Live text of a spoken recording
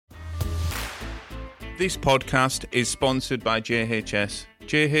This podcast is sponsored by JHS.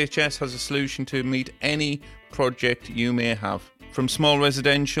 JHS has a solution to meet any project you may have. From small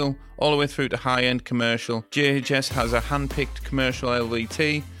residential all the way through to high-end commercial, JHS has a hand-picked commercial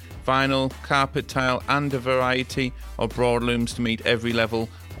LVT, vinyl, carpet tile and a variety of broadlooms to meet every level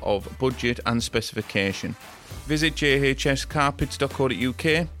of budget and specification. Visit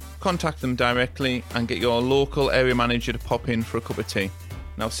jhscarpets.co.uk, contact them directly and get your local area manager to pop in for a cup of tea.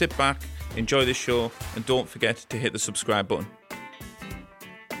 Now sit back, enjoy the show and don't forget to hit the subscribe button.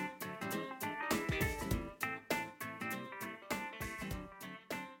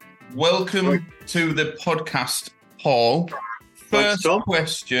 Welcome to the podcast, Paul. First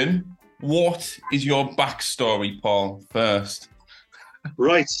question, what is your backstory, Paul, first?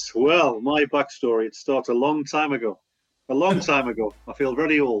 Right, well, my backstory, it starts a long time ago. I feel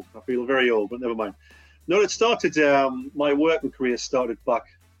very old, but never mind. No, it started, my working career started back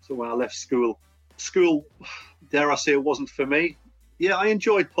so when I left school. School, dare I say, it wasn't for me. Yeah, I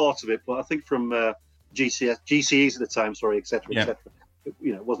enjoyed parts of it, but I think from GCEs at the time, etc.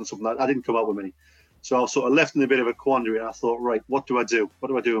 You know, it wasn't something I didn't come up with many. So I was sort of left in a bit of a quandary, and I thought, right, what do I do? What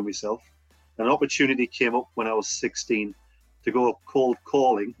do I do with myself? An opportunity came up when I was 16 to go cold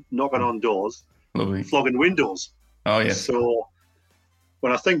calling, knocking on doors, flogging windows. Oh, yes. So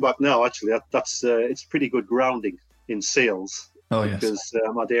when I think back now, actually, that's it's pretty good grounding in sales. Oh, yes. Because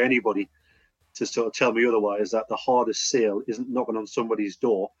I dare anybody to sort of tell me otherwise that the hardest sale isn't knocking on somebody's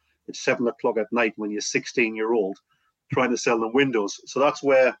door at 7 o'clock at night when you're 16-year-old trying to sell them windows. So that's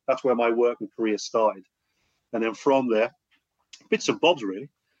where my working career started. And then from there, bits and bobs really,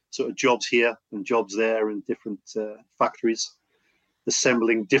 sort of jobs here and jobs there in different factories,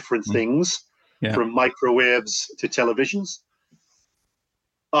 assembling different things from microwaves to televisions.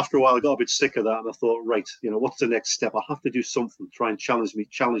 After a while, I got a bit sick of that, and I thought, right, you know, what's the next step? I have to do something, try and challenge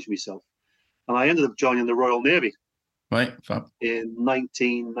myself. And I ended up joining the Royal Navy in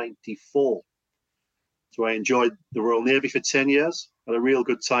 1994. So I enjoyed the Royal Navy for 10 years, had a real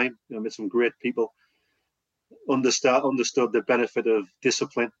good time. You know, met some great people, understood the benefit of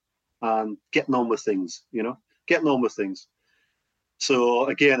discipline and getting on with things, So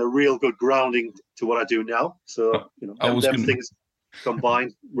again, a real good grounding to what I do now. So, you know, things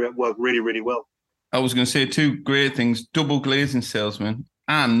combined work really, really well. I was going to say two great things: double glazing salesman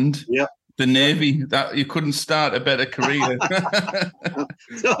and the Navy. That you couldn't start a better career.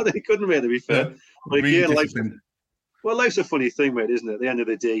 No, they couldn't really, to be fair. But again, life's a funny thing, mate, isn't it? At the end of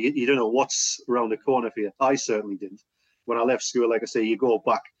the day, you don't know what's around the corner for you. I certainly didn't. When I left school, like I say, you go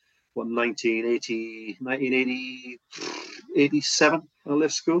back, 1987, when I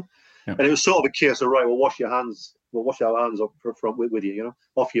left school. Yeah. And it was sort of a case of, right, we'll wash our hands up with you, you know,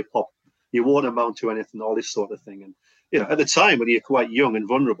 off you pop. You won't amount to anything, all this sort of thing. And, you know, at the time when you're quite young and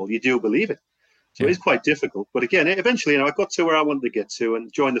vulnerable, you do believe it. So it's quite difficult. But again, eventually, you know, I got to where I wanted to get to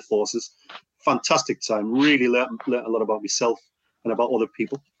and joined the forces. Fantastic time. Really learned a lot about myself and about other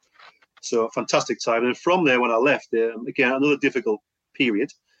people. So fantastic time. And from there, when I left, again, another difficult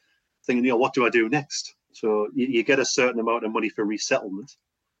period, thinking, you know, what do I do next? So you get a certain amount of money for resettlement.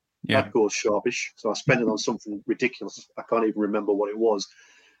 Yeah. That goes sharpish. So I spent it on something ridiculous. I can't even remember what it was.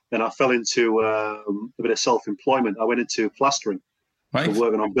 Then I fell into a bit of self-employment. I went into plastering. Right. So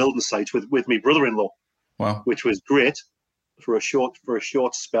working on building sites with my brother-in-law. Wow. Which was great for a short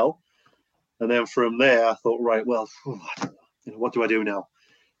spell. And then from there, I thought, right, well, I don't know, you know, what do I do now?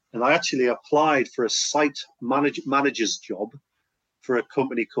 And I actually applied for a site manager's job for a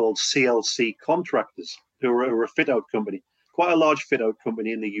company called CLC Contractors, who are a fit-out company, quite a large fit-out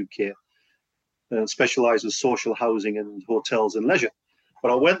company in the UK, and specialise in social housing and hotels and leisure.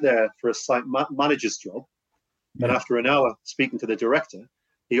 But I went there for a site manager's job, and after an hour speaking to the director,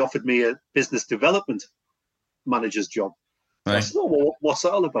 he offered me a business development manager's job. So I said, oh, well, what's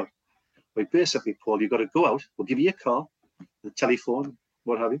that all about? Well, basically, Paul, you've got to go out. We'll give you a car, the telephone,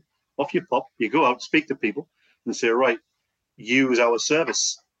 what have you. Off you pop. You go out, speak to people, and say, right, use our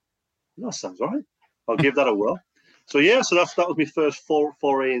service. That sounds all right. I'll give that a whirl. So that was my first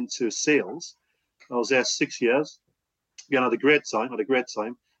foray into sales. I was there 6 years. Again, had a great time,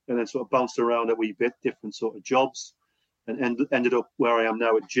 and then sort of bounced around a wee bit, different sort of jobs, and ended up where I am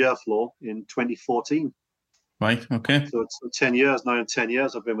now at GerFlor in 2014. Right, okay. So it's 10 years now, and 10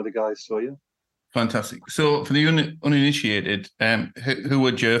 years I've been with the guys, so yeah. Fantastic. So for the uninitiated, who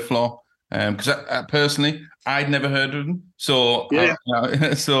were GerFlor? Because I personally, I'd never heard of them. So,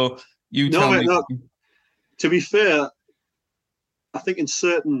 so you tell me. No. To be fair, I think in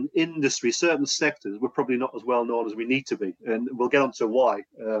certain industries, certain sectors, we're probably not as well known as we need to be. And we'll get on to why,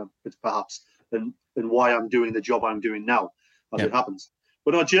 perhaps, and why I'm doing the job I'm doing now, as it happens.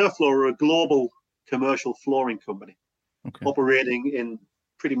 But our GerFlor are a global commercial flooring company, Okay. operating in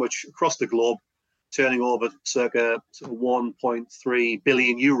pretty much across the globe, turning over circa 1.3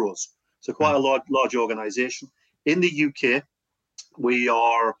 billion euros. So quite a large organization. In the UK, we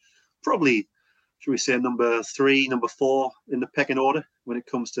are probably, should we say, number 3, number 4 in the pecking order when it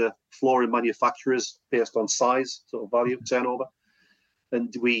comes to flooring manufacturers based on size, sort of value, turnover.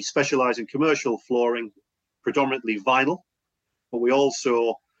 And we specialize in commercial flooring, predominantly vinyl, but we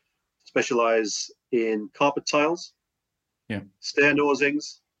also specialize in carpet tiles, stair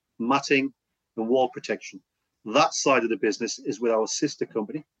nosings, matting, and wall protection. That side of the business is with our sister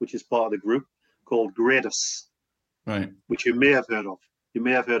company, which is part of the group, called Gradus, which you may have heard of. You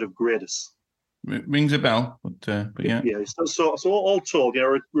may have heard of Gradus. It rings a bell, but yeah. Yeah, so all told,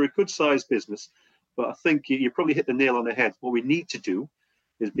 we're a good-sized business, but I think you probably hit the nail on the head. What we need to do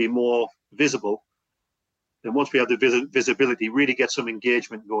is be more visible. And once we have the visibility, really get some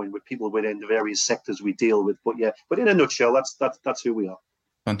engagement going with people within the various sectors we deal with. But in a nutshell, that's who we are.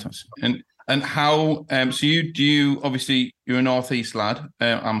 Fantastic. And how? So you obviously you're a Northeast lad.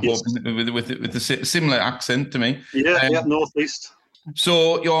 I'm hoping with a similar accent to me. Yeah, Northeast.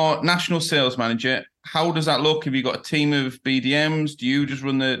 So your national sales manager. How does that look? Have you got a team of BDMs? Do you just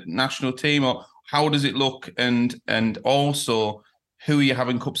run the national team, or how does it look? And also, who are you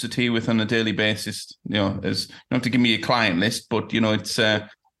having cups of tea with on a daily basis? As you don't have to give me a client list, but it's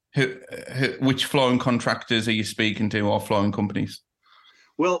which flooring contractors are you speaking to, or flooring companies?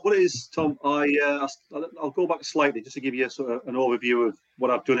 Well, what it is, Tom, I'll go back slightly just to give you sort of an overview of what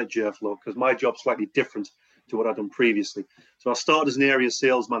I've done at GerFlor, because my job's slightly different to what I've done previously. So I started as an area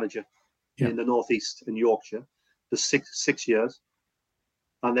sales manager in the Northeast in Yorkshire for six years,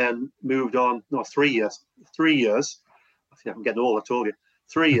 and then moved on, 3 years. 3 years. I think I'm getting old, I told you.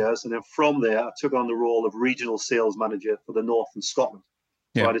 3 years, and then from there, I took on the role of regional sales manager for the North and Scotland.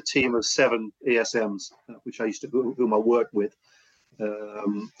 So I had a team of 7 ASMs, whom I worked with,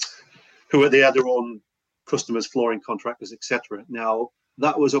 who they had their own customers, flooring contractors, etc. Now,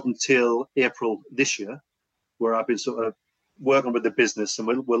 that was up until April this year, where I've been sort of working with the business, and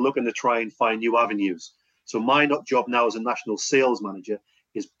we're looking to try and find new avenues. So my job now as a national sales manager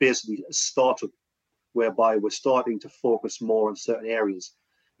is basically a startup, whereby we're starting to focus more on certain areas.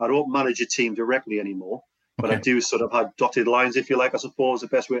 I don't manage a team directly anymore, but I do sort of have dotted lines, if you like, I suppose, the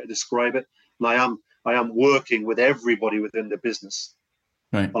best way to describe it. And I am working with everybody within the business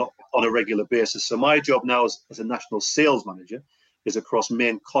on a regular basis. So my job now as a national sales manager is across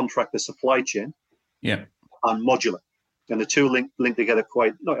main contractor supply chain and modular. And the two link together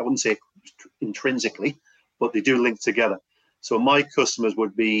quite, I wouldn't say intrinsically, but they do link together. So my customers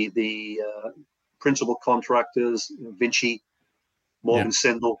would be the principal contractors, Vinci, Morgan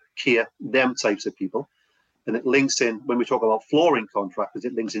Sindall, Kia, them types of people. And it links in, when we talk about flooring contractors,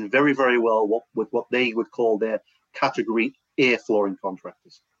 it links in very, very well with what they would call their category A flooring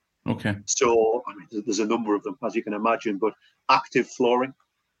contractors. Okay. So, there's a number of them, as you can imagine, but Active Flooring,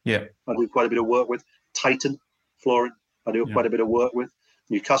 I do quite a bit of work with. Titan Flooring, I do quite a bit of work with.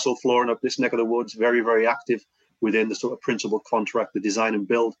 Newcastle Flooring up this neck of the woods, very, very active within the sort of principal contract, the design and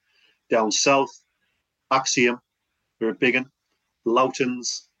build. Down south, Axiom, they're a big one.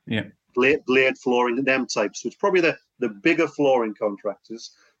 Loutons, Blade Flooring, them types. So it's probably the bigger flooring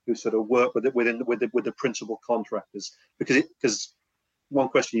contractors who sort of work with the principal contractors. Because one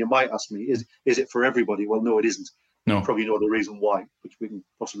question you might ask me is it for everybody? Well, no, it isn't. No. You probably know the reason why, which we can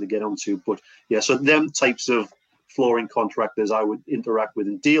possibly get onto. But so them types of flooring contractors I would interact with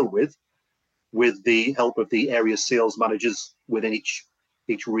and deal with the help of the area sales managers within each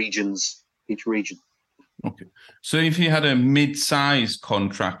region. Okay. So if you had a mid-sized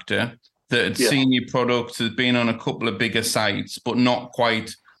contractor that had seen your products, had been on a couple of bigger sites, but not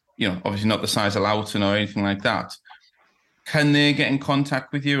quite, obviously not the size of Loughton or anything like that, can they get in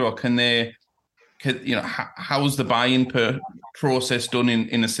contact with you, or how's the buy-in process done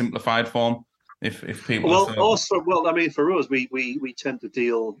in a simplified form? If people for us, we tend to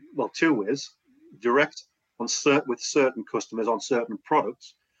deal two ways: direct with certain customers on certain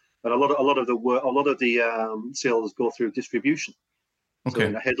products. And a lot of the sales go through distribution. Okay. So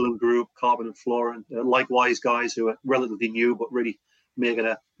in the Headland Group, Carbon and Flooring, likewise guys who are relatively new but really making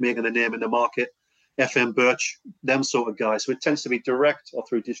a name in the market. FM Birch, them sort of guys. So it tends to be direct or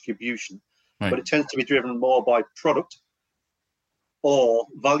through distribution, but it tends to be driven more by product or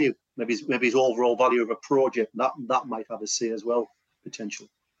value. Maybe it's overall value of a project that might have a say as well, potentially.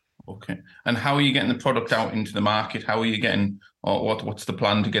 Okay. And how are you getting the product out into the market? How are you getting, or what's the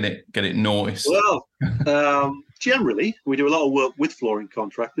plan to get it noticed? Well, generally, we do a lot of work with flooring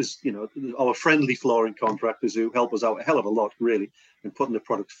contractors, our friendly flooring contractors who help us out a hell of a lot, really, in putting the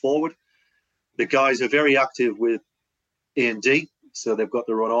product forward. The guys are very active with A&D, so they've got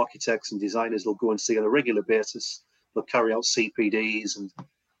their own architects and designers they'll go and see on a regular basis. They'll carry out CPDs and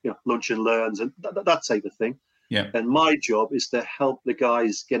lunch and learns and that type of thing. Yeah. And my job is to help the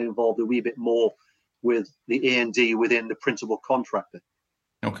guys get involved a wee bit more with the A&D within the principal contractor.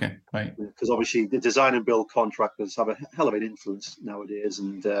 Okay, right. Because obviously the design and build contractors have a hell of an influence nowadays,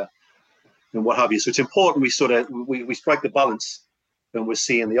 and what have you. So it's important we strike the balance, and we're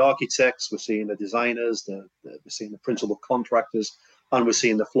seeing the architects, we're seeing the designers, we're seeing the principal contractors, and we're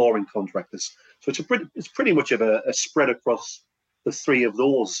seeing the flooring contractors. So it's pretty much of a spread across the three of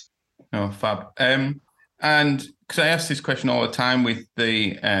those. Oh, fab. And because I ask this question all the time with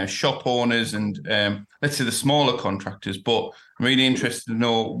the shop owners and let's say the smaller contractors, but I'm really interested to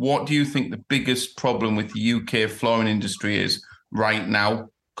know, what do you think the biggest problem with the UK flooring industry is right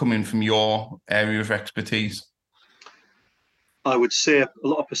now, coming from your area of expertise? I would say a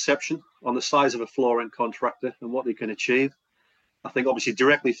lot of perception on the size of a flooring contractor and what they can achieve. I think obviously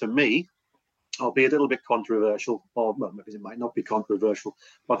directly for me, I'll be a little bit controversial, or well, maybe it might not be controversial,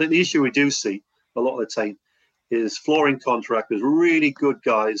 but I think the issue we do see a lot of the time is flooring contractors, really good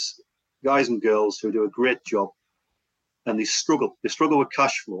guys and girls who do a great job, and they struggle with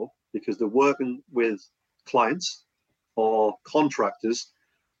cash flow because they're working with clients or contractors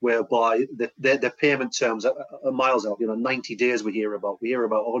whereby their payment terms are miles out. 90 days we hear about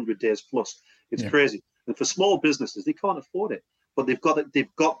 100 days plus. It's crazy. And for small businesses, they can't afford it, but they've got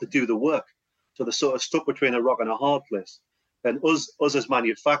to do the work. So they're sort of stuck between a rock and a hard place. And us as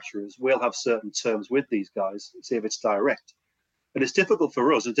manufacturers, we'll have certain terms with these guys, say if it's direct. And it's difficult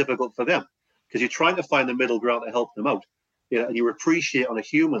for us and difficult for them because you're trying to find the middle ground to help them out. And you appreciate on a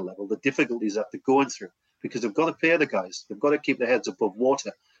human level the difficulties that they're going through because they've got to pay the guys. They've got to keep their heads above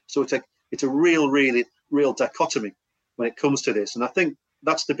water. So it's a real dichotomy when it comes to this. And I think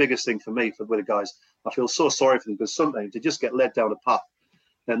that's the biggest thing for me with the guys. I feel so sorry for them because sometimes they just get led down a path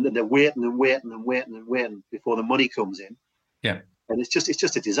and then they're waiting before the money comes in. Yeah. And it's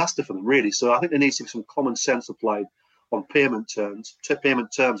just a disaster for them, really. So I think there needs to be some common sense applied on payment terms,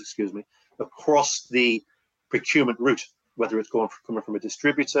 across the procurement route, whether it's coming from a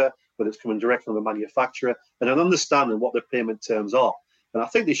distributor, whether it's coming direct from a manufacturer, and an understanding what the payment terms are. And I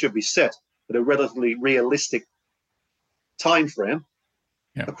think they should be set at a relatively realistic time frame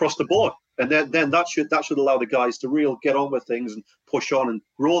across the board. And then that should allow the guys to get on with things and push on and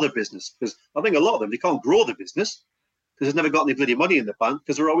grow their business. Because I think a lot of them, they can't grow the business because they've never got any bloody money in the bank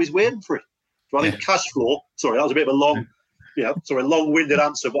because they're always waiting for it. So I think cash flow, sorry, that was a bit of a long-winded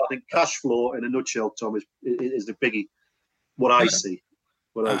answer, but I think cash flow in a nutshell, Tom, is the biggie, what I see.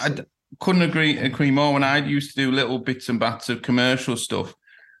 I couldn't agree more. When I used to do little bits and bats of commercial stuff,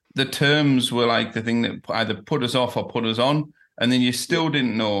 the terms were like the thing that either put us off or put us on. And then you still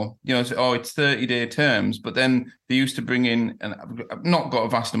didn't know, it's 30-day terms. But then they used to bring in, and I've not got a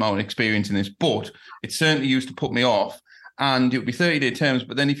vast amount of experience in this, but it certainly used to put me off. And it would be 30-day terms.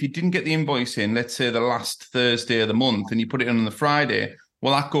 But then if you didn't get the invoice in, let's say the last Thursday of the month, and you put it in on the Friday,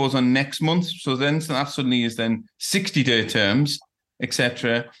 well, that goes on next month. So that suddenly is then 60-day terms,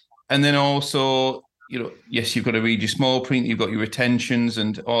 etc. And then also, yes, you've got to read your small print, you've got your retentions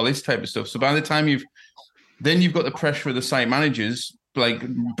and all this type of stuff. So by the time you've got the pressure of the site managers like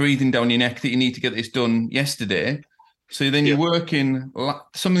breathing down your neck that you need to get this done yesterday. So then you're working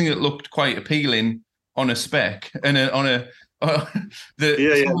something that looked quite appealing on a spec and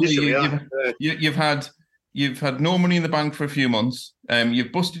you've had no money in the bank for a few months.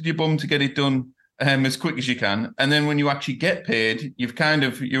 You've busted your bum to get it done as quick as you can, and then when you actually get paid,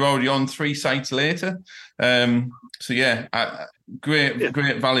 you're already on 3 sites later. Great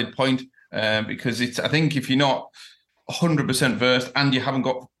valid point. Because I think if you're not 100% versed and you haven't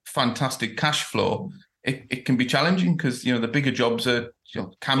got fantastic cash flow, it can be challenging because the bigger jobs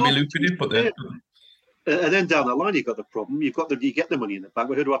can be lucrative, but and then down the line you've got the problem. You get the money in the bank,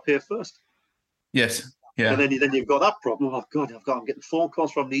 but who do I pay first? Yes, yeah. And then you've got that problem. Oh God, I'm getting phone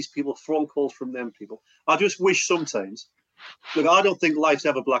calls from these people, phone calls from them people. I just wish sometimes. Look, I don't think life's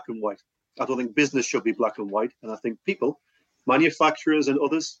ever black and white. I don't think business should be black and white, and I think people, manufacturers and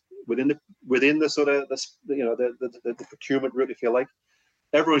others, within the sort of the procurement route, if you like,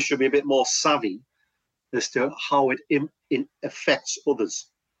 everyone should be a bit more savvy as to how it affects others.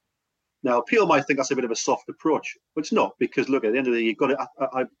 Now, people might think that's a bit of a soft approach, but it's not, because look, at the end of the day, you've got to.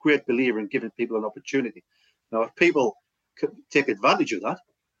 I'm a great believer in giving people an opportunity. Now, if people take advantage of that,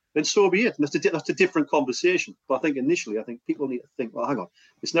 then so be it. And that's a different conversation. But I think initially, people need to think, well, hang on,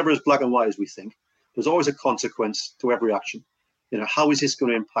 it's never as black and white as we think. There's always a consequence to every action. How is this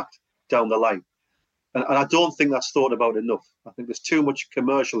going to impact down the line? And I don't think that's thought about enough. I think there's too much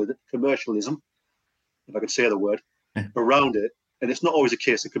commercialism if I could say the word, around it. And it's not always a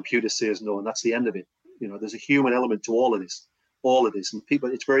case the computer says no, and that's the end of it. There's a human element to all of this. And people,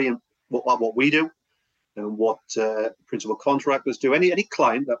 it's very what we do and what principal contractors do. Any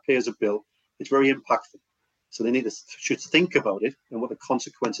client that pays a bill, it's very impactful. So they should think about it and what the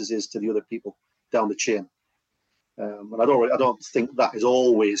consequences is to the other people down the chain. And I don't think that is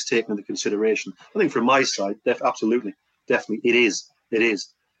always taken into consideration. I think from my side, absolutely, definitely, it is.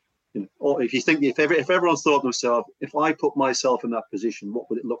 Or if everyone thought to themselves, if I put myself in that position, what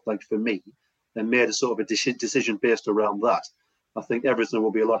would it look like for me, and made a sort of a decision based around that, I think everything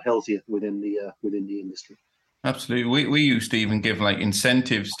will be a lot healthier within the industry. Absolutely. We used to even give like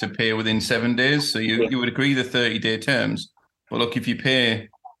incentives to pay within 7 days. So you would agree the 30-day terms. But look, if you pay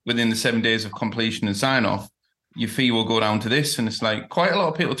within the 7 days of completion and sign off, your fee will go down to this. And it's like quite a lot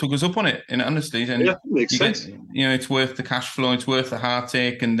of people took us up on it, and honestly. And makes sense. it's worth the cash flow, it's worth the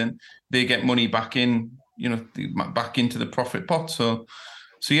heartache, and then they get money back in, back into the profit pot. So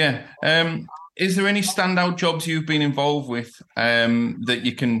yeah. Is there any standout jobs you've been involved with that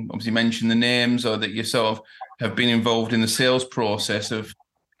you can obviously mention the names, or that you sort of have been involved in the sales process of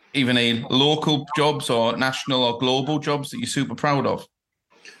even a local jobs or national or global jobs that you're super proud of?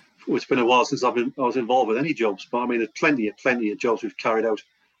 Well, it's been a while since I was involved with any jobs, but I mean, there's plenty of jobs we've carried out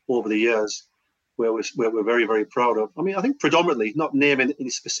over the years where we're very, very proud of. I mean, I think predominantly, not naming any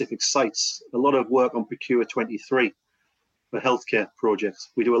specific sites, a lot of work on Procure 23 for healthcare projects.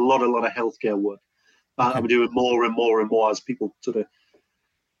 We do a lot of healthcare work. Okay. And we're doing more and more and more as people sort of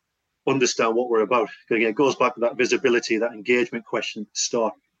understand what we're about. Again, it goes back to that visibility, that engagement question to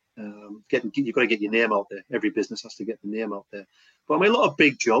start. You've got to get your name out there. Every business has to get the name out there. But I mean, a lot of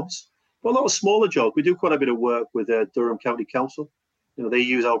big jobs, but a lot of smaller jobs. We do quite a bit of work with Durham County Council. They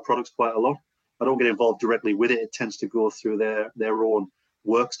use our products quite a lot. I don't get involved directly with it. It tends to go through their own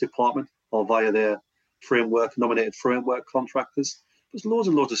works department or via their nominated framework contractors. There's loads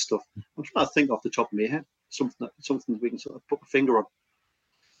and loads of stuff. I'm trying to think off the top of my head, something we can sort of put a finger on.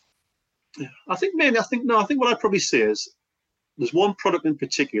 Yeah, I think what I'd probably say is there's one product in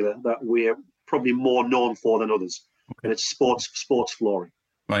particular that we're probably more known for than others, and it's sports flooring.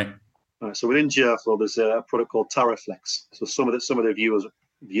 Right. So within GerFlor, there's a product called Taraflex. So some of the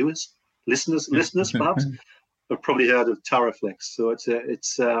listeners perhaps have probably heard of Taraflex. So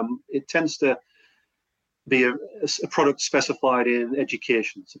it tends to be a product specified in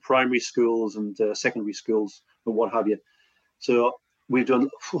education, so primary schools and secondary schools and what have you. So we've done,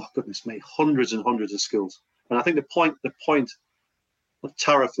 goodness me, hundreds and hundreds of schools. And I think the point of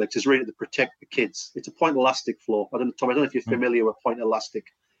Taraflex is really to protect the kids. It's a point elastic floor. I don't know, Tom, I don't know if you're familiar with point elastic.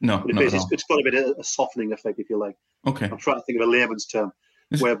 No, it's got a bit of a softening effect, if you like. Okay. I'm trying to think of a layman's term,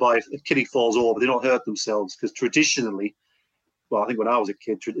 whereby if a kiddie falls over, they don't hurt themselves, because traditionally, well, I think when I was a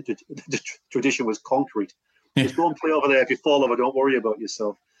kid, the tradition was concrete. Just go and play over there. If you fall over, don't worry about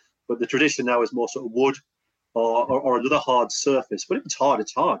yourself. But the tradition now is more sort of wood or another hard surface. But if it's hard,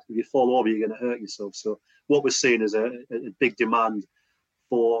 it's hard. If you fall over, you're going to hurt yourself. So what we're seeing is a big demand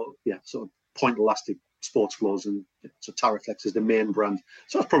for sort of point elastic sports floors, and so Taraflex is the main brand.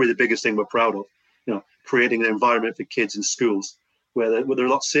 So that's probably the biggest thing we're proud of. Creating an environment for kids in schools where they're a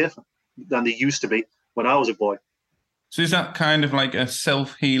lot safer than they used to be when I was a boy. So is that kind of like a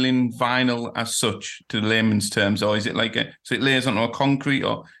self-healing vinyl as such, to layman's terms, or is it like so it lays onto a concrete,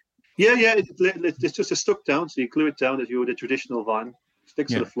 or? Yeah, it's just a stuck down, so you glue it down as you would a traditional vinyl.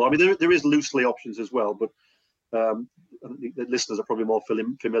 Sticks to the floor. I mean, there is loosely options as well, but I think the listeners are probably more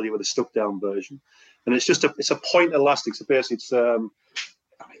familiar with the stuck down version. And it's a point elastic. So basically,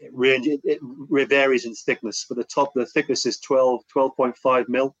 it varies in thickness, but the thickness is 12.5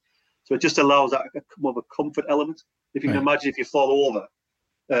 mil. So it just allows that more of a comfort element. If you can imagine, if you fall over,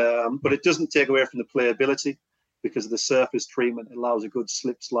 but it doesn't take away from the playability, because of the surface treatment. It allows a good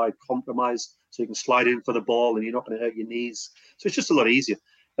slip slide compromise, so you can slide in for the ball and you're not going to hurt your knees. So it's just a lot easier.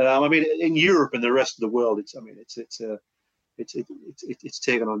 I mean, in Europe and the rest of the world, it's taken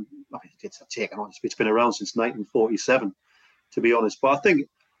on. I mean, it's taken on. It's been around since 1947, to be honest. But I think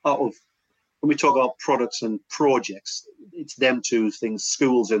when we talk about products and projects, it's them two things,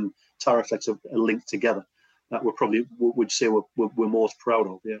 schools and Taraflex, are linked together. That would say we're most proud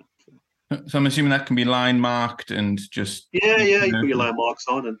of. Yeah. So I'm assuming that can be line marked and just. Yeah. You put your line marks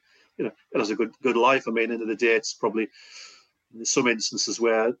on, and it has a good life. I mean, end of the day, it's probably in some instances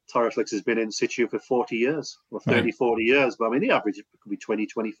where Taraflex has been in situ for 40 years or 30, 40 years. But I mean, the average could be 20,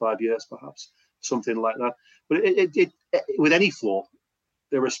 25 years, perhaps, something like that. But it with any floor,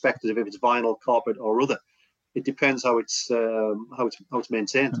 irrespective if it's vinyl, carpet, or other, it depends how it's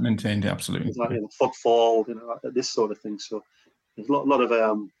maintained. Maintained, absolutely. Like, footfall, this sort of thing. So there's a lot of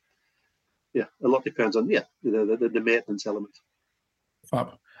a lot depends on the maintenance element.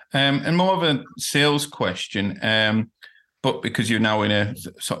 Fab. And more of a sales question, but because you're now in a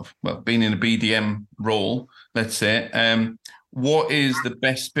sort of, being in a BDM role, let's say, what is the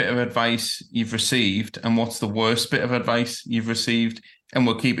best bit of advice you've received, and what's the worst bit of advice you've received? And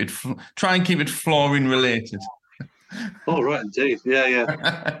we'll try and keep it flooring related. Oh, right, indeed.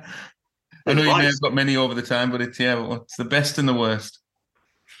 Yeah. I know you may have got many over the time, but what's the best and the worst?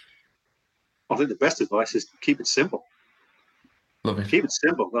 I think the best advice is keep it simple. Love it. Keep it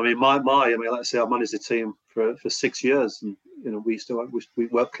simple. I mean, let's say I managed a team for 6 years, and we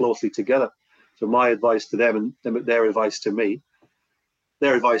work closely together. So my advice to them and their advice to me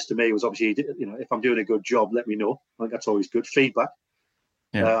was obviously, if I'm doing a good job, let me know. I think that's always good feedback.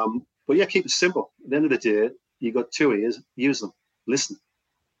 Yeah. But yeah, keep it simple. At the end of the day, you got 2 ears. Use them. Listen.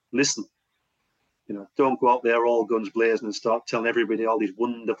 Don't go out there all guns blazing and start telling everybody all these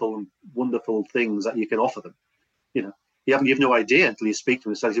wonderful things that you can offer them. You've no idea until you speak to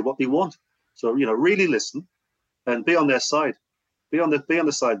them and tell you what they want. So really listen and be on their side. Be on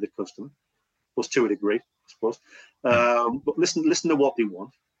the side of the customer, plus to a degree, I suppose. But listen to what they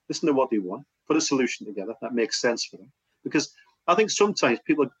want. Listen to what they want. Put a solution together that makes sense for them. Because I think sometimes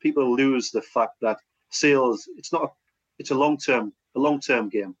people lose the fact that sales, it's a long-term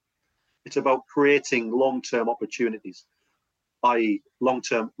game. It's about creating long-term opportunities, i.e.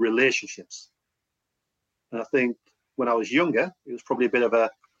 long-term relationships. And I think when I was younger, it was probably a bit of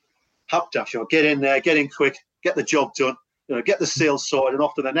a hapdash, get in there, get in quick, get the job done, get the sales sorted and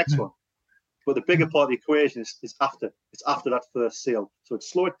off to the next one. But the bigger part of the equation is after. It's after that first sale. So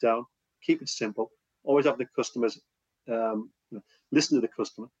slow it down, keep it simple, always have the customers, listen to the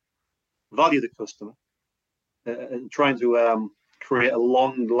customer, value the customer, and trying to create a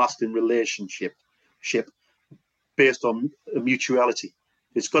long-lasting relationship based on mutuality.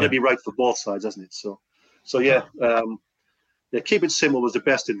 It's got to be right for both sides, hasn't it? So keep it simple was the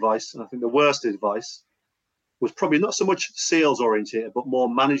best advice. And I think the worst advice was probably not so much sales oriented, but more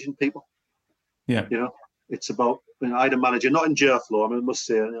managing people. Yeah. It's about, I had a manager, not in GerFlor. I mean, I must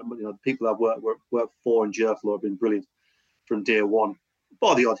say, the people I've worked for in GerFlor have been brilliant from day one.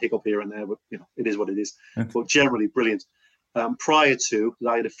 Bar the odd hiccup here and there, but it is what it is. But generally brilliant. Prior to,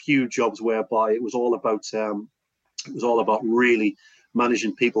 I had a few jobs whereby it was all about really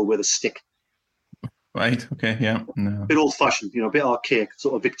managing people with a stick. Right. Okay. Yeah. No. A bit old-fashioned, a bit archaic,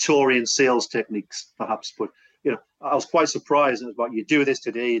 sort of Victorian sales techniques, perhaps. But I was quite surprised. It was about, you do this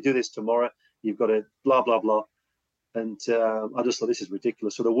today, you do this tomorrow, you've got to blah blah blah, and I just thought this is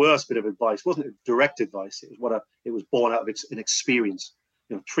ridiculous. So the worst bit of advice wasn't direct advice. It was born out of an experience.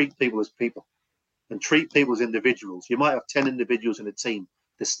 Treat people as people, and treat people as individuals. You might have 10 individuals in a team.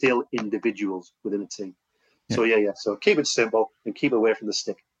 They're still individuals within a team. Yeah. So so keep it simple and keep away from the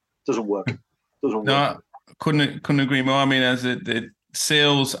stick. Doesn't work. No, couldn't agree more. I mean, as the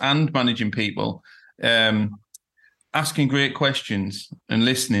sales and managing people, asking great questions and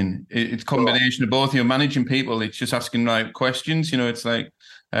listening, it's a combination of both. Managing people, it's just asking the right questions. It's like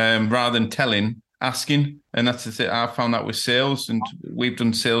rather than telling, asking, and that's it. I've found that with sales, and we've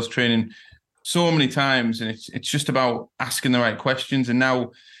done sales training so many times, and it's just about asking the right questions. And now, I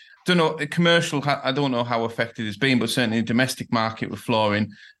don't know, commercial, I don't know how effective it's been, but certainly the domestic market with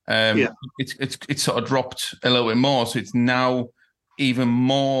flooring, it's sort of dropped a little bit more. So it's now even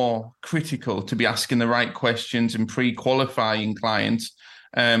more critical to be asking the right questions and pre-qualifying clients,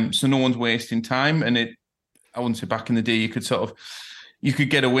 so no one's wasting time. And I wouldn't say back in the day you could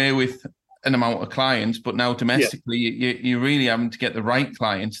get away with an amount of clients, but now domestically you're really having to get the right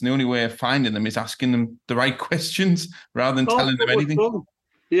clients, and the only way of finding them is asking them the right questions rather than telling them anything.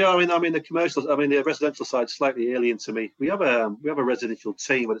 Yeah, I mean the commercial, the residential side is slightly alien to me. We have a residential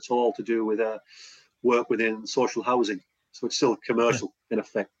team, but it's all to do with work within social housing, so it's still commercial in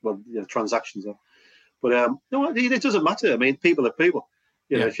effect. Well, transactions are, but it doesn't matter. I mean, people are people.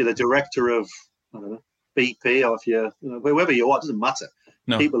 If you're the director of, I don't know, BP, or if you're whoever you are, it doesn't matter.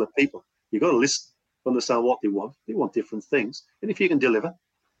 No. People are people. You've got to listen, understand what they want. They want different things, and if you can deliver,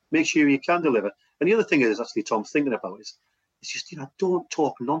 make sure you can deliver. And the other thing is, actually, Tom, thinking about is, it's just, don't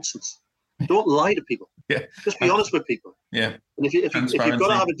talk nonsense. Don't lie to people. Just be honest with people. Yeah. And if you've got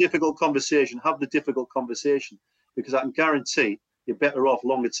to have a difficult conversation, have the difficult conversation, because I can guarantee you're better off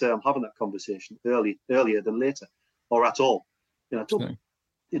longer term having that conversation earlier than later, or at all.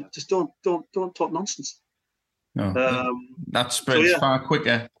 Just don't talk nonsense. No, that spreads far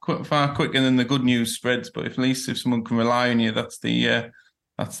quicker than the good news spreads. But at least if someone can rely on you, that's the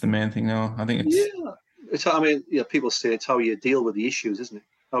main thing. No, I think it's people say it's how you deal with the issues, isn't it?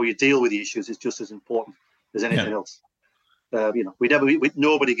 How you deal with the issues is just as important as anything else.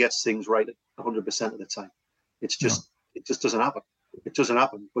 Nobody gets things right 100% of the time. It just doesn't happen. It doesn't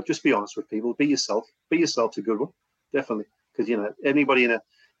happen. But just be honest with people. Be yourself. Be yourself's a good one, definitely. Because anybody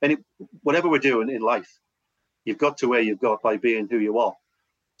whatever we're doing in life, you've got to where you've got by being who you are.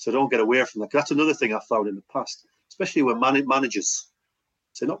 So don't get away from that. That's another thing I found in the past, especially with managers.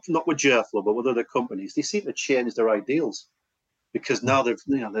 So not with GerFlor, but with other companies, they seem to change their ideals because now they're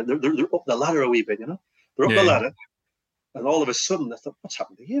up the ladder a wee bit. They're up the ladder, and all of a sudden they thought, "What's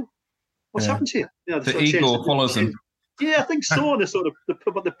happened to you? What's happened to you?" The ego follows them. Yeah, I think so. And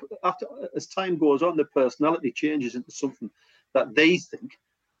after as time goes on, the personality changes into something that they think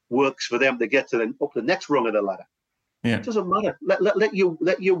works for them to get to up the next rung of the ladder. Yeah, it doesn't matter. Let your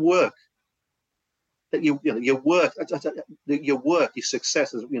work. Your work, your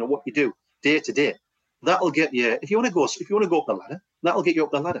success is what you do day to day. That'll get you. If you want to go up the ladder, that'll get you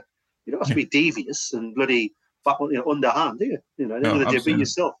up the ladder. You don't have to be devious and bloody underhand, do you? At the end of the day,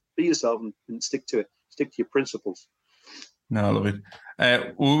 be yourself, and stick to it. Stick to your principles. No, I love it.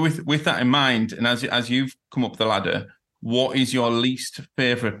 With that in mind, and as you've come up the ladder, what is your least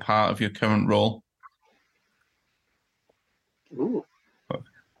favourite part of your current role? Ooh.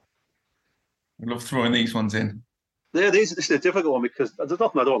 I love throwing these ones in. Yeah, this is a difficult one because there's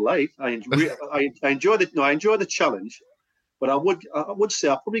nothing I don't like. I enjoy the challenge, but I would say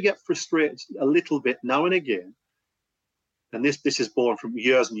I probably get frustrated a little bit now and again. And this is born from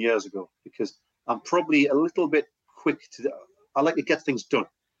years and years ago because I'm probably a little bit quick I like to get things done.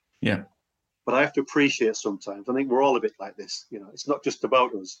 Yeah. But I have to appreciate sometimes. I think we're all a bit like this. It's not just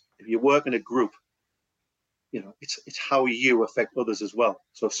about us. If you work in a group, it's how you affect others as well.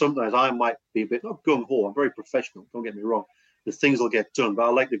 So sometimes I might be a bit not gung ho. I'm very professional. Don't get me wrong. The things will get done, but I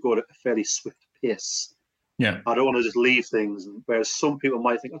like to go at a fairly swift pace. Yeah. I don't want to just leave things. Whereas some people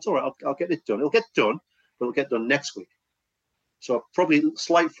might think, "That's all right. I'll get it done. It'll get done, but it'll get done next week." So probably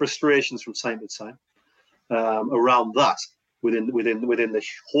slight frustrations from time to time around that within the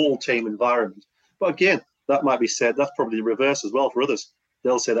whole team environment. But again, that might be said. That's probably the reverse as well for others.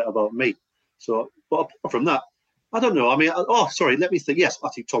 They'll say that about me. So, but apart from that, I don't know. I mean, sorry. Let me think. Yes, I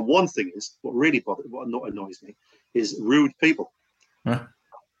think Tom. One thing is what annoys me is rude people. Huh?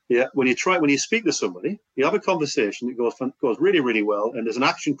 Yeah, when you speak to somebody, you have a conversation that goes really, really well, and there's an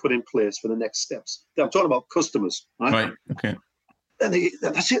action put in place for the next steps. I'm talking about customers, right? Right. Okay. And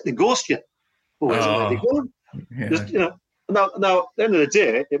that's it. They ghost you. Where's they going? Yeah. Now, at the end of the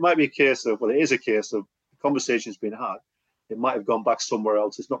day, it might be a case of, it is a case of the conversation's been had. It might have gone back somewhere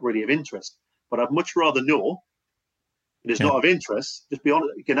else. It's not really of interest. But I'd much rather know it is not of interest. Just be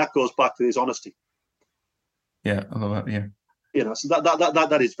honest. Again, that goes back to his honesty. Yeah, I love that. Yeah. So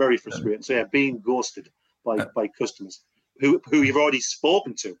that is very frustrating. So yeah, being ghosted by customers who you've already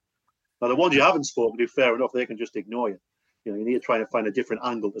spoken to. Now, the ones you haven't spoken to, fair enough, they can just ignore you. You need to try and find a different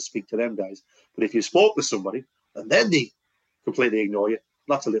angle to speak to them guys. But if you spoke to somebody and then they completely ignore you,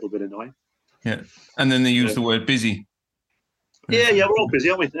 that's a little bit annoying. Yeah. And then they use the word busy. Yeah, we're all busy,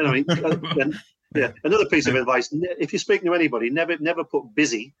 aren't we? Another piece of advice: if you're speaking to anybody, never put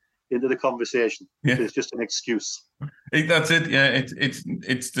busy into the conversation. Yeah. It's just an excuse. That's it. Yeah, it's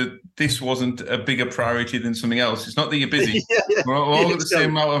that this wasn't a bigger priority than something else. It's not that you're busy. We're all at the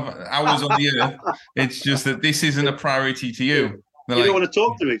same amount of hours on the earth. It's just that this isn't a priority to you. You don't want to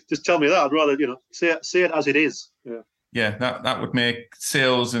talk to me. Just tell me that. I'd rather say it as it is. Yeah. Yeah, that would make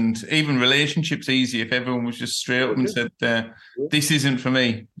sales and even relationships easy if everyone was just straight up and said, "This isn't for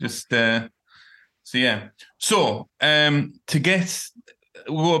me." Just so yeah. So to get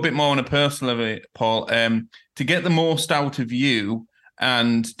we'll go a bit more on a personal level, Paul. To get the most out of you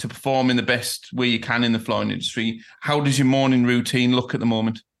and to perform in the best way you can in the flooring industry, how does your morning routine look at the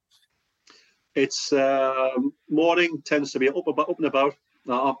moment? It's morning tends to be up and about.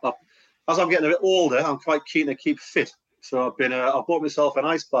 As I'm getting a bit older, I'm quite keen to keep fit. So I've bought myself an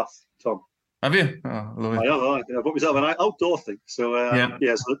ice bath, Tom. Have you? Oh, I love it. I bought myself an outdoor thing. So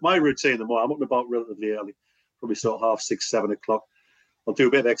so my routine in the morning, I'm up and about relatively early, probably sort of 6:30, 7 o'clock. I'll do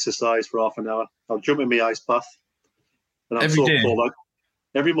a bit of exercise for half an hour. I'll jump in my ice bath. And I'm every day? Cold.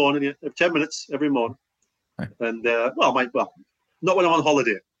 Every morning, 10 minutes every morning. Right. And not when I'm on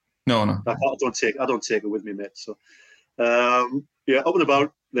holiday. No. I don't take it with me, mate. So up and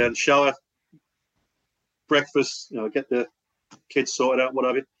about, then shower, breakfast, get the kids sorted out,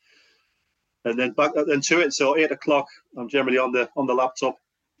 whatever. And then back to it. So 8 o'clock, I'm generally on the laptop,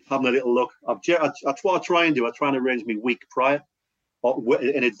 having a little look. What I try and do, I try and arrange my week prior or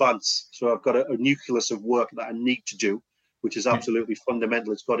in advance. So I've got a nucleus of work that I need to do, which is absolutely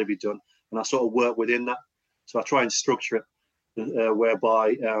fundamental. It's got to be done. And I sort of work within that. So I try and structure it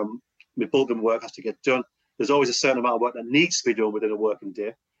whereby my bulk of work has to get done. there's always a certain amount of work that needs to be done within a working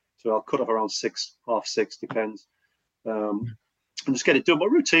day. So I'll cut off around 6, half 6, depends. And just get it done.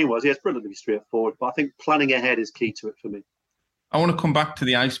 But routine-wise, yeah, it's relatively straightforward. But I think planning ahead is key to it for me. I want to come back to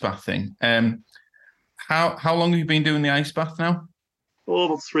the ice bath thing. How long have you been doing the ice bath now? Oh,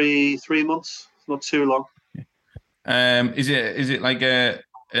 about 3 months. It's not too long. Is it like an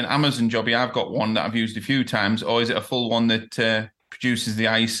Amazon job? Yeah, I've got one that I've used a few times, or is it a full one that produces the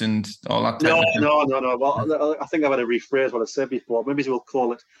ice and all that? No. Well, I think I've had to rephrase what I said before. Maybe we'll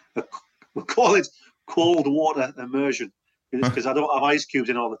call it cold water immersion, because I don't have ice cubes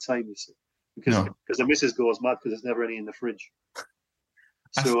in all the time. You see, because the missus goes mad because there's never any in the fridge.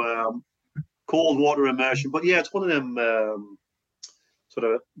 So cold water immersion, but yeah, it's one of them sort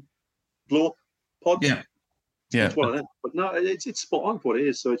of blow pods. Yeah, it's one of them. But no, it's spot on for what it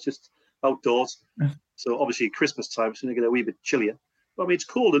is. So it's just outdoors. So obviously Christmas time, so you get a wee bit chillier. But I mean, it's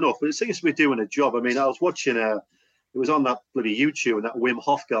cold enough. But it seems to be doing a job. I mean, I was watching. It was on that bloody YouTube, and that Wim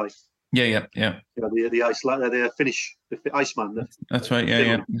Hof guy. Yeah. You know, the Iceland, the Finnish, the Iceman. That's right.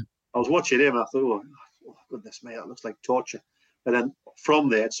 Yeah. I was watching him, and I thought, oh goodness me, that looks like torture. And then from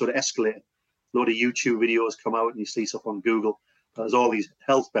there, it sort of escalated. A lot of YouTube videos come out, and you see stuff on Google. There's all these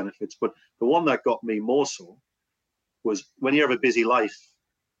health benefits, but the one that got me more so was when you have a busy life,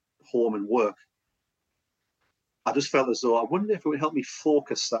 home and work. I just felt as though I wonder if it would help me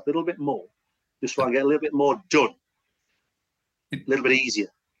focus that little bit more, just so I get a little bit more done, a little bit easier,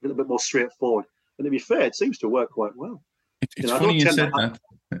 a little bit more straightforward. And to be fair, it seems to work quite well. It's funny you said that.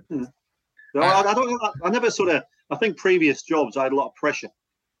 I never sort of. I think previous jobs I had a lot of pressure,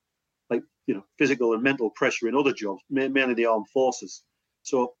 like physical and mental pressure in other jobs, mainly the armed forces.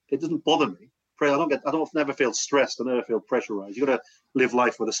 So it doesn't bother me. I don't never feel stressed. I never feel pressurized. You got to live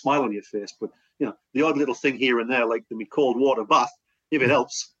life with a smile on your face. But the odd little thing here and there, like the cold water bath, if it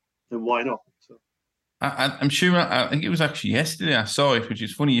helps, then why not? So I'm sure. I think it was actually yesterday I saw it, which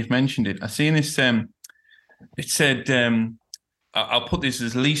is funny you've mentioned it. I seen this. It said, I'll put this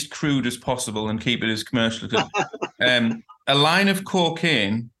as least crude as possible and keep it as commercial. A line of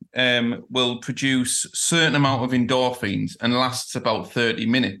cocaine will produce a certain amount of endorphins and lasts about 30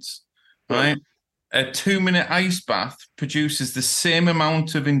 minutes. Right? A 2-minute ice bath produces the same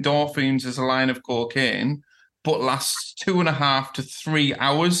amount of endorphins as a line of cocaine, but lasts 2.5 to 3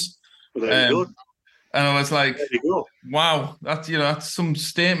 hours. Well, there you go. And I was like, wow, that's some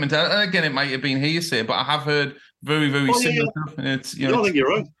statement. And again, it might have been hearsay, but I have heard very, very similar stuff. And I think you're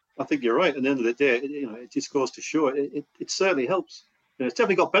right. I think you're right. At the end of the day, it just goes to show it certainly helps. It's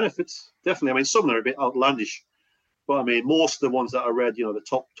definitely got benefits. Definitely. I mean, some of them are a bit outlandish, but I mean, most of the ones that I read,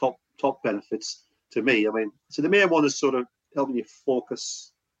 the top benefits to me. I mean, so the main one is sort of helping you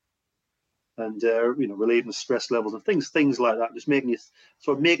focus and relieving the stress levels and things like that. Just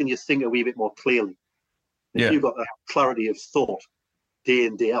making you think a wee bit more clearly. If you've got that clarity of thought day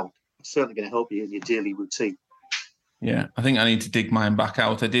in, day out, it's certainly going to help you in your daily routine. Yeah, I think I need to dig mine back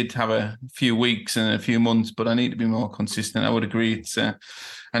out. I did have a few weeks and a few months, but I need to be more consistent. I would agree.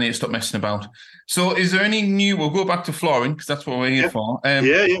 I need to stop messing about. So is there any new... We'll go back to flooring because that's what we're here for.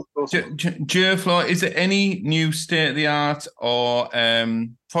 GerFlor, is there any new state-of-the-art or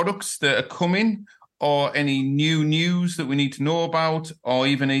products that are coming or any new news that we need to know about or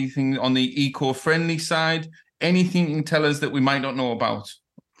even anything on the eco-friendly side? Anything you can tell us that we might not know about?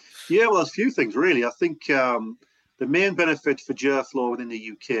 Yeah, well, there's a few things, really. I think... the main benefit for GerFlor within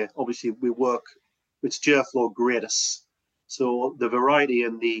the UK, obviously, it's GerFlor Gradus. So the variety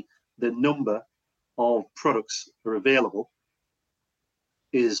and the number of products that are available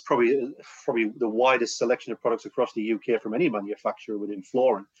is probably the widest selection of products across the UK from any manufacturer within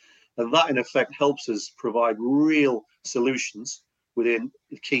flooring. And that, in effect, helps us provide real solutions within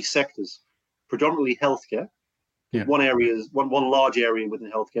key sectors, predominantly healthcare. Yeah. One large area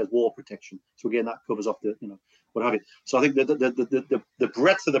within healthcare is wall protection. So again, that covers off the what have you. So I think the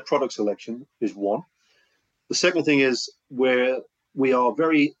breadth of the product selection is one. The second thing is where we are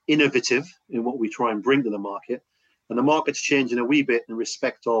very innovative in what we try and bring to the market, and the market's changing a wee bit in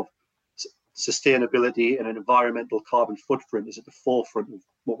respect of sustainability and an environmental carbon footprint is at the forefront of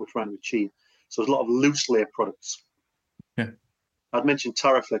what we're trying to achieve. So there's a lot of loose layer products. Yeah. I'd mentioned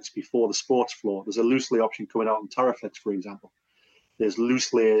Taraflex before, the sports floor. There's a loose layer option coming out on Taraflex, for example. There's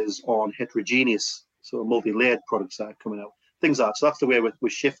loose layers on heterogeneous, sort of multi-layered products that are coming out. Things like that. So that's the way we're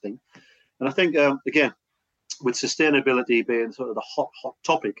shifting. And I think, again, with sustainability being sort of the hot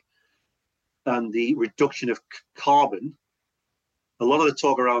topic and the reduction of carbon, a lot of the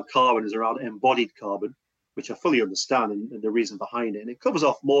talk around carbon is around embodied carbon, which I fully understand and the reason behind it. And it covers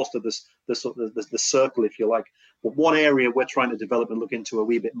off most of the circle, if you like. But one area we're trying to develop and look into a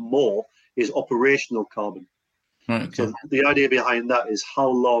wee bit more is operational carbon. Right, okay. So the idea behind that is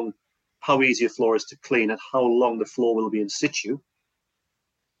how easy a floor is to clean and how long the floor will be in situ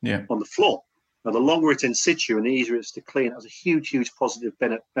on the floor. Now, the longer it's in situ and the easier it's to clean, it has a huge positive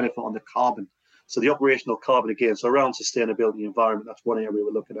benefit on the carbon. So the operational carbon, again, so around sustainability environment, that's one area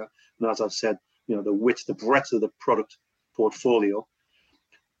we're looking at. And as I've said, the width, the breadth of the product portfolio.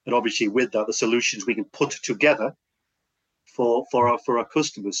 And obviously with that, the solutions we can put together for our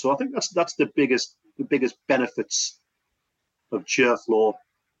customers. So I think that's the biggest benefits of GerFlor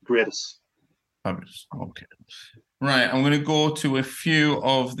Greatest. Okay. Right, I'm going to go to a few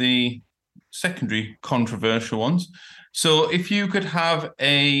of the secondary controversial ones. So if you could have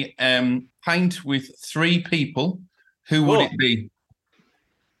a pint with 3 people, who would it be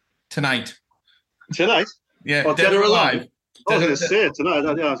tonight? Tonight? Yeah, oh, dead or alive? I was going to say tonight.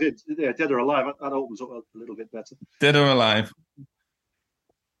 Yeah, dead or alive. That opens up a little bit better. Dead or alive?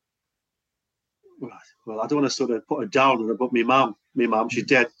 Right. Well, I don't want to sort of put her down on her, but my mum, she's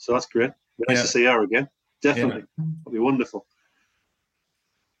dead, so that's great. Nice to see her again. Definitely. That'll be wonderful.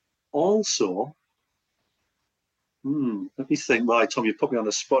 Also, let me think. Right, Tom, you put me on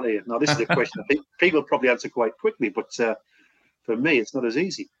the spot here. Now, this is a question I think people probably answer quite quickly, but for me, it's not as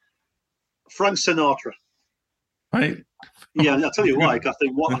easy. Frank Sinatra. Right. Yeah, I'll tell you why. I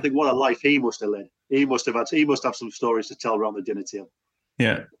think what a life he must have led. He must have some stories to tell around the dinner table.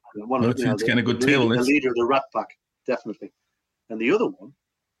 Yeah. It's getting a good tale. The leader of the Rat Pack, definitely. And the other one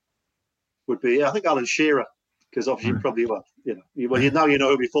would be, I think, Alan Shearer, because obviously probably, now you know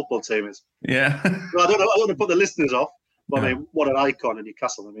who my football team is. Yeah. Well, I don't want to put the listeners off, but I mean, what an icon in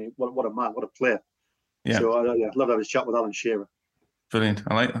Newcastle. I mean, what a man, what a player. Yeah. So I'd love to have a chat with Alan Shearer. Brilliant.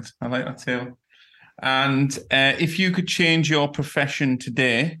 I like that too. And if you could change your profession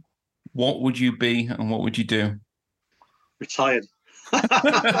today, what would you be and what would you do? Retired.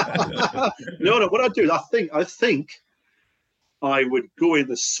 No. What I'd do, I think I would go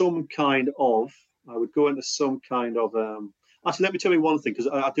into some kind of. Actually, let me tell you one thing, because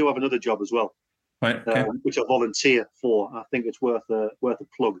I do have another job as well, right? Okay. Which I volunteer for. I think it's worth a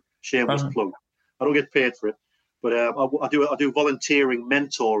plug. Shameless plug. I don't get paid for it, but I do volunteering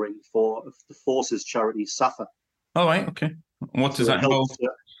mentoring for the Forces charity SAFA. All right. Okay. What does that involve?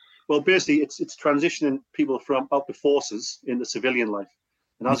 Well, basically, it's transitioning people from out the forces into civilian life.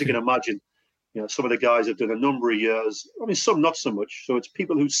 And as you can imagine, some of the guys have done a number of years. I mean, some not so much. So it's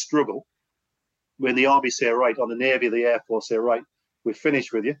people who struggle when the army say, right, or the Navy, the Air Force say, right, we're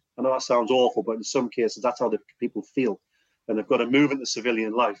finished with you. I know that sounds awful, but in some cases, that's how the people feel. And they've got to move into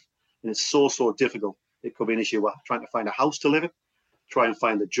civilian life. And it's so difficult. It could be an issue with trying to find a house to live in, try and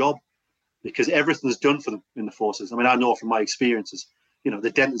find a job, because everything's done for them in the forces. I mean, I know from my experiences,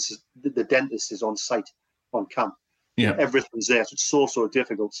 the dentist is on site, on camp. Yeah, everything's there. So it's so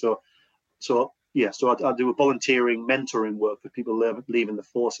difficult. So I do a volunteering, mentoring work for people leaving the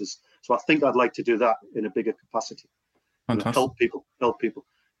forces. So I think I'd like to do that in a bigger capacity. Fantastic. Help people.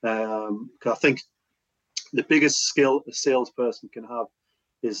 Because I think the biggest skill a salesperson can have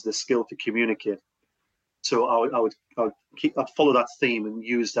is the skill to communicate. So I'd follow that theme and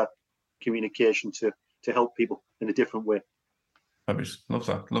use that communication to help people in a different way. Love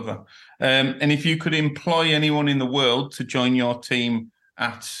that. And if you could employ anyone in the world to join your team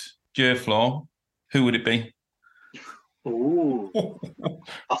at GerFlor, who would it be? Oh,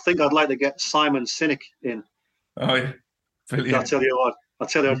 I think I'd like to get Simon Sinek in. Oh, yeah. Brilliant. I'll tell you what,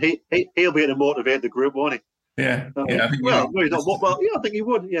 he'll be able to motivate the group, won't he? Yeah. I think he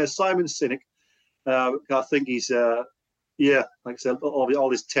would. Yeah, Simon Sinek. I think he's, like I said,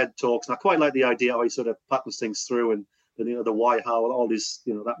 all his TED Talks. And I quite like the idea how he sort of patterns things through and the why, how, all these,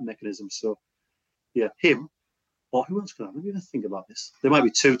 that mechanism. So, yeah, him. Or who else could I? Let me even think about this. There might be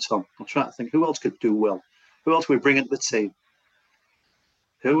 2, Tom. I'm trying to think. Who else could do well? Who else would we bring into the team?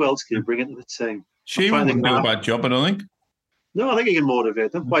 She wouldn't do a bad job, I don't think. No, I think he can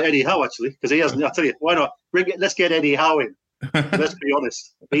motivate them. Why, Eddie Howe, actually, because he hasn't. I'll tell you, why not? Let's get Eddie Howe in. Let's be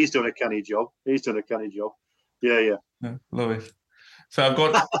honest. He's done a canny job. Yeah. Love it. So I've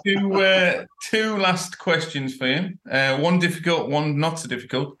got two last questions for you. One difficult, one not so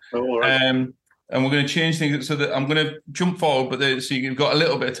difficult. All right. And we're going to change things so that I'm going to jump forward, so you've got a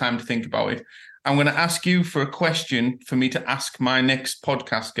little bit of time to think about it. I'm going to ask you for a question for me to ask my next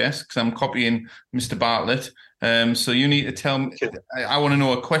podcast guest, because I'm copying Mr. Bartlett. So you need to tell me, I want to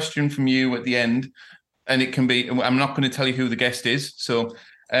know a question from you at the end, and it can be, I'm not going to tell you who the guest is. So,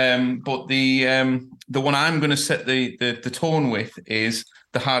 but the one I'm going to set the tone with is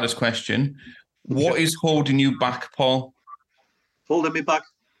the hardest question. What is holding you back, Paul? Holding me back?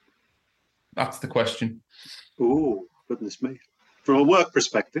 That's the question. Oh, goodness me. From a work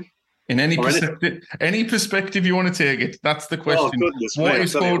perspective? In any perspective you want to take it, that's the question. Oh, goodness What me,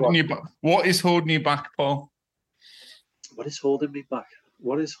 is holding you back? What is holding you back, Paul? What is holding me back?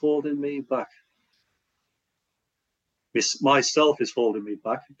 What is holding me back? Myself is holding me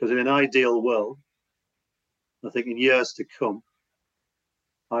back, because in an ideal world, I think in years to come,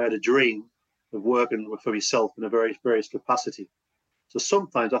 I had a dream of working for myself in a various capacity. So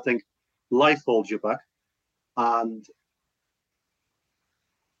sometimes I think life holds you back, and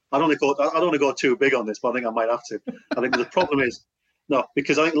I don't want to go too big on this, but I think I might have to. I think the problem is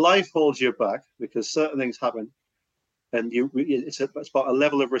because I think life holds you back because certain things happen, and it's about a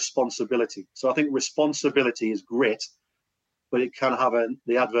level of responsibility. So I think responsibility is great, but it can have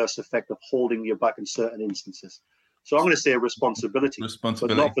the adverse effect of holding you back in certain instances. So I'm going to say responsibility, but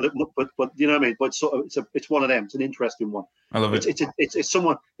not for but you know what I mean. But sort of, it's one of them. It's an interesting one. I love it. It's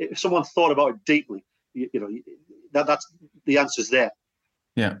someone, if someone thought about it deeply, that's the answer's there.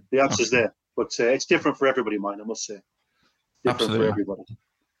 Yeah, the answer's there, but it's different for everybody. Mine, I must say, different for everybody.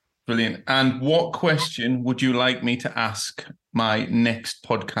 Brilliant. And what question would you like me to ask my next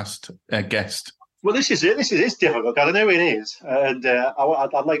podcast guest? Well, this is it. It's difficult. I know it is, and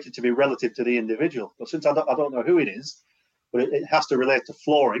I'd like it to be relative to the individual. But since I don't know who it is, but it has to relate to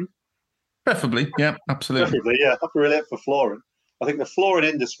flooring. Preferably, yeah, absolutely. Preferably, yeah, have to relate for flooring. I think the flooring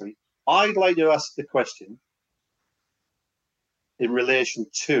industry. I'd like to ask the question in relation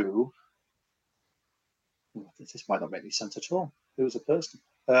to. This might not make any sense at all. Who is a person?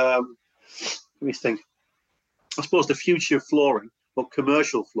 Let me think. I suppose the future of flooring, but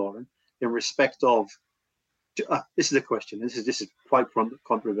commercial flooring, in respect of, this is a question. This is quite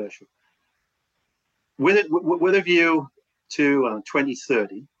controversial. With a view to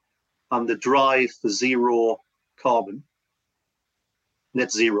 2030 and the drive for zero carbon,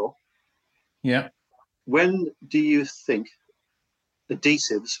 net zero. Yeah. When do you think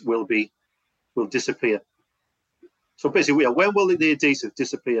adhesives will disappear? So basically, when will the adhesive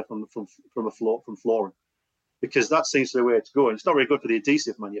disappear from flooring? Because that seems to be the way it's going. It's not very good for the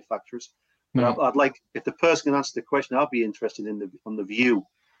adhesive manufacturers. No. But I'd like, if the person can answer the question, I'd be interested on the view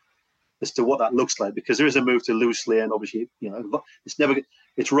as to what that looks like, because there is a move to loosely, and obviously, it's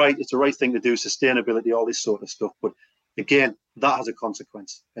the right thing to do, sustainability, all this sort of stuff. But again, that has a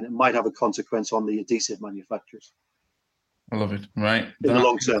consequence, and it might have a consequence on the adhesive manufacturers. I love it. Right. In the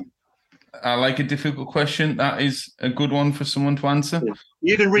long term. I like a difficult question. That is a good one for someone to answer. Yeah.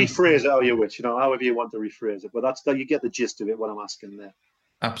 You can rephrase it how you wish, however you want to rephrase it. But that's you get the gist of it, what I'm asking there.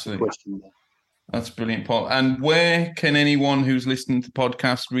 Absolutely. The question there. That's brilliant, Paul. And where can anyone who's listening to the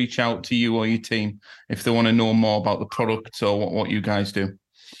podcast reach out to you or your team if they want to know more about the products or what you guys do?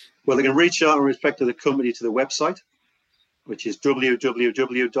 Well, they can reach out in respect to the company to the website, which is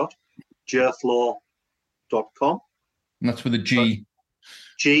www.GerFlor.com. And that's with a G.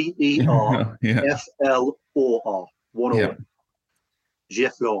 GerFlor. One yeah. O.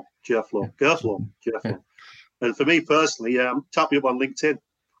 GerFlor. GerFlor. Yeah. And for me personally, tap me up on LinkedIn.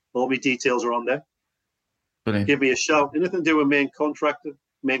 All my details are on there. Brilliant. Give me a shout. Anything to do with main contractor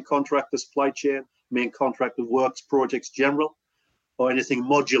supply chain, main contractor works, projects general, or anything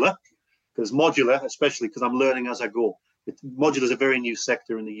modular. Because modular, especially because I'm learning as I go. Modular is a very new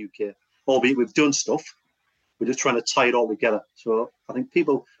sector in the UK. Albeit we've done stuff. We're just trying to tie it all together. So I think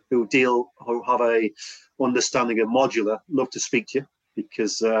people who have a understanding of modular love to speak to you,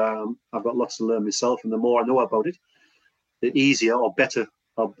 because I've got lots to learn myself, and the more I know about it, the easier or better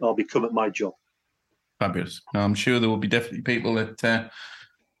I'll become at my job. Fabulous. Now, I'm sure there will be definitely people that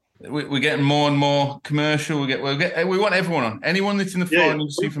we're getting more and more commercial. We want everyone on. Anyone that's in the flooring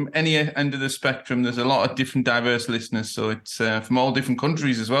industry from any end of the spectrum. There's a lot of different diverse listeners, so it's from all different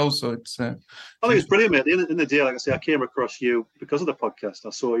countries as well. So it's. I think it's brilliant, mate. In the day, like I say, I came across you because of the podcast. I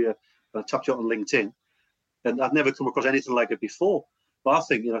saw you, I tapped you on LinkedIn, and I'd never come across anything like it before. But I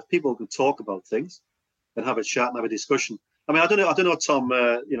think if people can talk about things and have a chat and have a discussion. I mean, I don't know, Tom.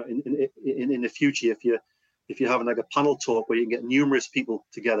 In the future, if you're having like a panel talk where you can get numerous people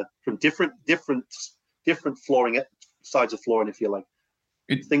together from different flooring sides of flooring, if you like,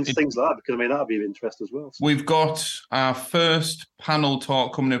 things like that, because I mean that'd be of interest as well. So. We've got our first panel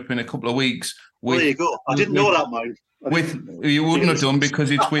talk coming up in a couple of weeks. There you go. I didn't know that, Mike. You wouldn't have done, because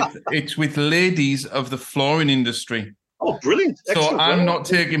it's with ladies of the flooring industry. Oh, brilliant! Excellent. So I'm not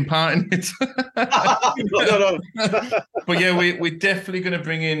taking part in it. No. But yeah, we're definitely going to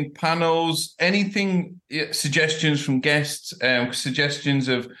bring in panels, anything, suggestions from guests, suggestions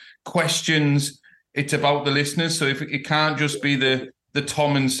of questions. It's about the listeners. So if it can't just be the the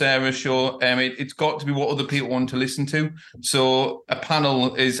Tom and Sarah show. It's got to be what other people want to listen to. So a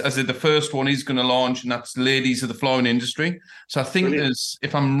panel is, as the first one is going to launch, and that's ladies of the flooring industry. So I think there's,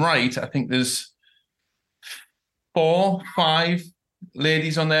 if I'm right, I think there's 4, 5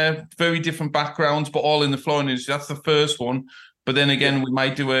 ladies on there, very different backgrounds, but all in the flooring industry. That's the first one. But then again, we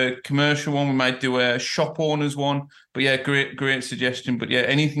might do a commercial one, we might do a shop owners one. But yeah, great suggestion. But yeah,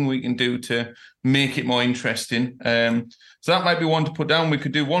 anything we can do to make it more interesting. So that might be one to put down. We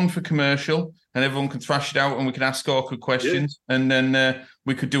could do one for commercial, and everyone can thrash it out, and we can ask awkward questions. Yeah. And then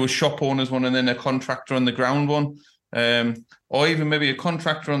we could do a shop owners one, and then a contractor on the ground one, or even maybe a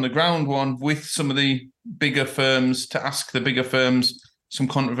contractor on the ground one with some of the bigger firms to ask the bigger firms some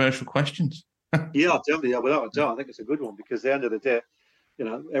controversial questions. Yeah, definitely. Yeah, without a doubt, I think it's a good one, because at the end of the day,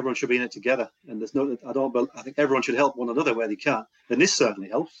 everyone should be in it together, and I think everyone should help one another where they can, and this certainly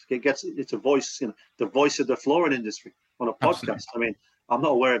helps. It's a voice, the voice of the flooring industry on a podcast. Absolutely. I mean, I'm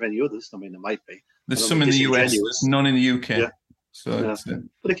not aware of any others. I mean, there might be. There's some in the US, none in the UK. Yeah. So, yeah.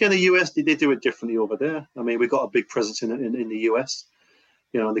 But again, the US, they do it differently over there. I mean, we've got a big presence in the US.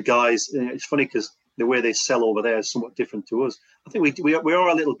 And the guys, it's funny because the way they sell over there is somewhat different to us. I think we are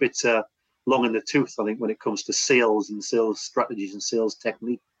a little bit long in the tooth, I think, when it comes to sales and sales strategies and sales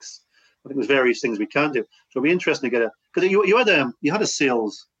techniques. I think there's various things we can do. So it'll be interesting to get because you had a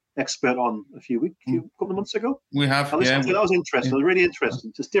sales expert on a couple of months ago. We have. That was interesting. It was really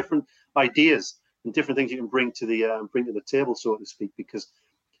interesting. Just different ideas and different things you can bring to the table, so to speak, because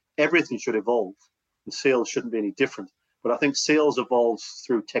everything should evolve, and sales shouldn't be any different. But I think sales evolves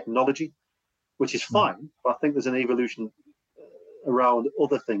through technology, which is fine. But I think there's an evolution around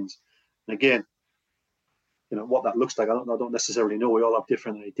other things. And again, what that looks like, I don't necessarily know. We all have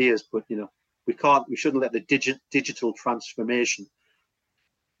different ideas, but we shouldn't let the digital transformation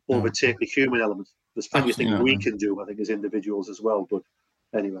overtake the human element. There's plenty of things we can do, I think, as individuals as well. But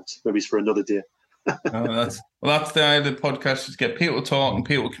anyway, maybe it's for another day. That's the idea of the podcast, is get people talking,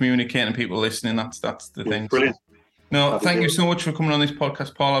 people communicating, and people listening. That's the thing. Brilliant. No, thank you so much for coming on this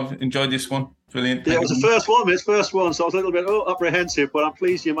podcast, Paul. I've enjoyed this one. Brilliant. Yeah, it was the first one, mate. First one, so I was a little bit apprehensive, but I'm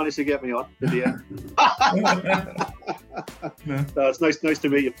pleased you managed to get me on at the end. No, it's nice to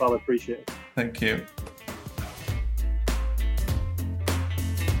meet you, pal. I appreciate it. Thank you.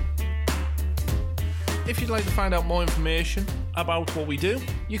 If you'd like to find out more information about what we do,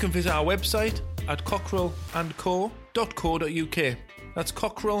 you can visit our website at cockerellandco.co.uk. That's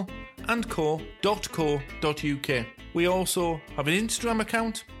cockerellandco.co.uk. We also have an Instagram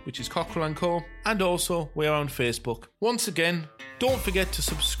account, which is Cockerel & Co, and also we're on Facebook. Once again, don't forget to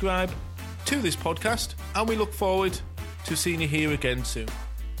subscribe to this podcast, and we look forward to seeing you here again soon.